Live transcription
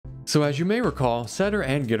So as you may recall, setter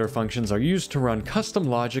and getter functions are used to run custom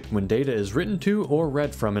logic when data is written to or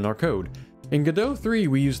read from in our code. In Godot 3,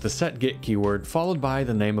 we use the setGet keyword followed by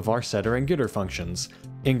the name of our setter and getter functions.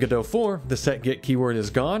 In Godot 4, the setGet keyword is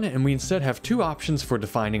gone, and we instead have two options for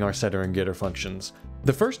defining our setter and getter functions.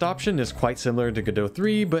 The first option is quite similar to Godot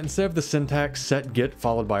 3, but instead of the syntax setGet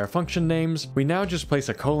followed by our function names, we now just place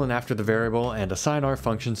a colon after the variable and assign our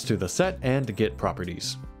functions to the set and get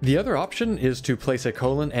properties. The other option is to place a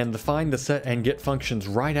colon and define the set and get functions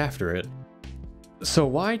right after it. So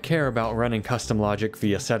why care about running custom logic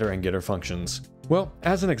via setter and getter functions? Well,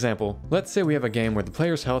 as an example, let's say we have a game where the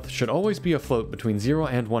player's health should always be afloat between 0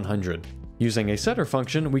 and 100. Using a setter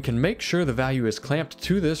function, we can make sure the value is clamped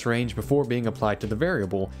to this range before being applied to the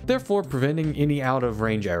variable, therefore preventing any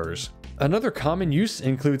out-of-range errors. Another common use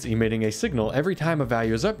includes emitting a signal every time a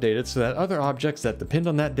value is updated so that other objects that depend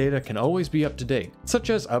on that data can always be up to date, such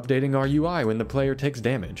as updating our UI when the player takes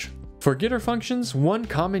damage. For getter functions, one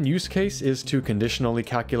common use case is to conditionally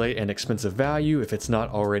calculate an expensive value if it's not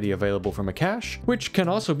already available from a cache, which can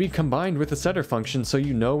also be combined with a setter function so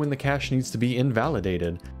you know when the cache needs to be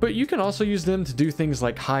invalidated. But you can also use them to do things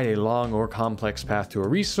like hide a long or complex path to a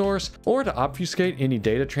resource, or to obfuscate any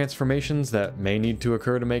data transformations that may need to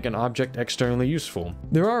occur to make an object externally useful.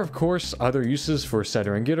 There are of course other uses for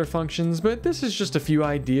setter and getter functions, but this is just a few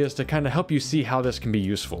ideas to kind of help you see how this can be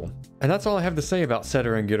useful. And that's all I have to say about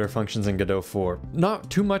setter and getter functions in Godot 4. Not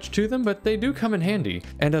too much to them, but they do come in handy.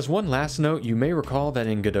 And as one last note, you may recall that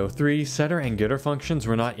in Godot 3, setter and getter functions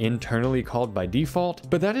were not internally called by default,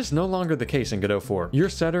 but that is no longer the case in Godot 4. Your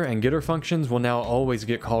setter and getter functions will now always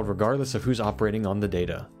get called regardless of who's operating on the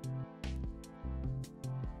data.